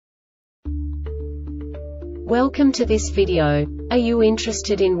Welcome to this video. Are you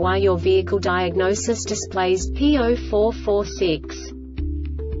interested in why your vehicle diagnosis displays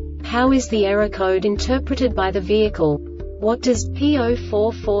P0446? How is the error code interpreted by the vehicle? What does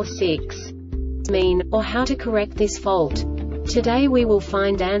P0446 mean, or how to correct this fault? Today we will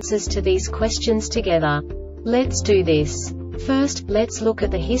find answers to these questions together. Let's do this. First, let's look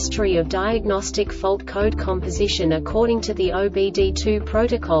at the history of diagnostic fault code composition according to the OBD2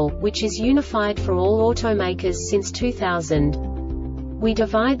 protocol, which is unified for all automakers since 2000. We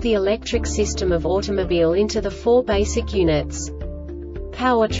divide the electric system of automobile into the four basic units: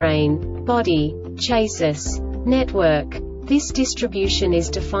 powertrain, body, chassis, network. This distribution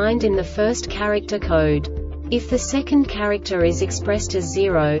is defined in the first character code. If the second character is expressed as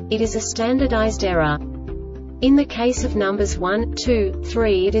 0, it is a standardized error. In the case of numbers 1, 2,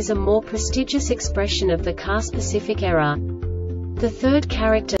 3, it is a more prestigious expression of the car-specific error. The third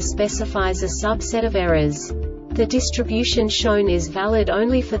character specifies a subset of errors. The distribution shown is valid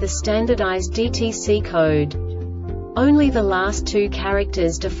only for the standardized DTC code. Only the last two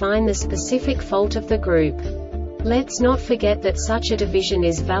characters define the specific fault of the group. Let's not forget that such a division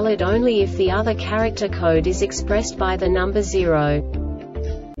is valid only if the other character code is expressed by the number 0.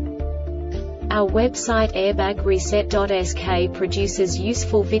 Our website airbagreset.sk produces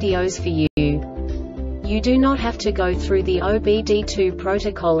useful videos for you. You do not have to go through the OBD2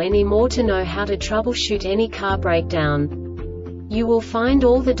 protocol anymore to know how to troubleshoot any car breakdown. You will find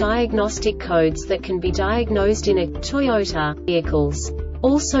all the diagnostic codes that can be diagnosed in a Toyota vehicles.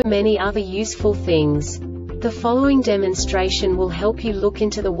 Also many other useful things. The following demonstration will help you look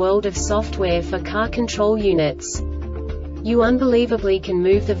into the world of software for car control units. You unbelievably can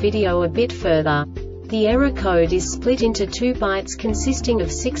move the video a bit further. The error code is split into 2 bytes consisting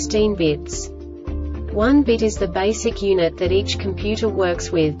of 16 bits. 1 bit is the basic unit that each computer works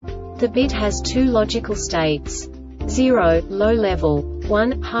with. The bit has 2 logical states: 0, low level,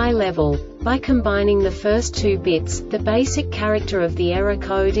 1, high level. By combining the first 2 bits, the basic character of the error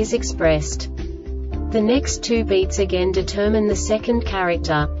code is expressed. The next 2 beats again determine the second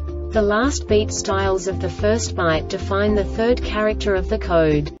character. The last beat styles of the first byte define the third character of the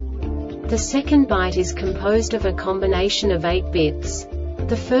code. The second byte is composed of a combination of 8 bits.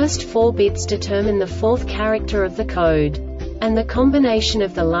 The first 4 bits determine the fourth character of the code. And the combination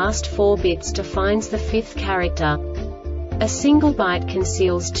of the last 4 bits defines the fifth character. A single byte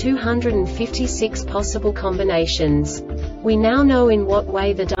conceals 256 possible combinations. We now know in what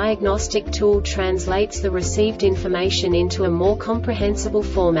way the diagnostic tool translates the received information into a more comprehensible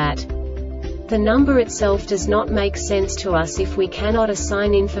format. The number itself does not make sense to us if we cannot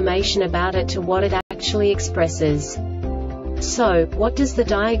assign information about it to what it actually expresses. So, what does the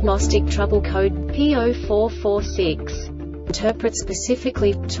Diagnostic Trouble Code P0446 interpret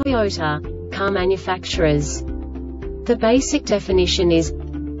specifically for Toyota car manufacturers? The basic definition is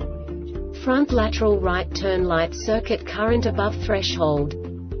front-lateral right turn light circuit current above threshold.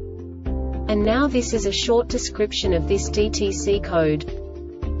 And now this is a short description of this DTC code.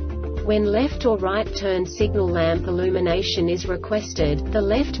 When left or right turn signal lamp illumination is requested, the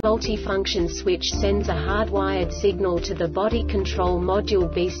left multifunction switch sends a hardwired signal to the body control module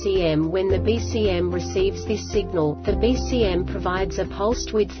BCM. When the BCM receives this signal, the BCM provides a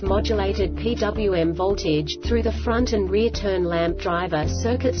pulsed width modulated PWM voltage through the front and rear turn lamp driver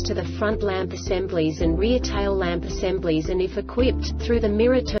circuits to the front lamp assemblies and rear tail lamp assemblies, and if equipped, through the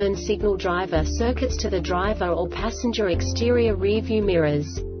mirror turn signal driver circuits to the driver or passenger exterior rearview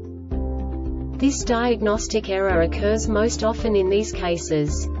mirrors. This diagnostic error occurs most often in these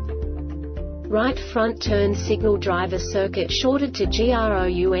cases: right front turn signal driver circuit shorted to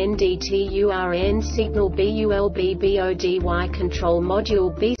GROUNDTURN signal BULBBODY control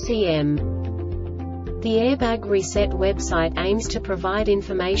module BCM. The Airbag Reset website aims to provide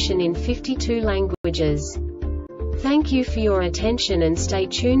information in 52 languages. Thank you for your attention and stay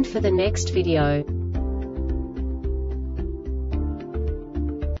tuned for the next video.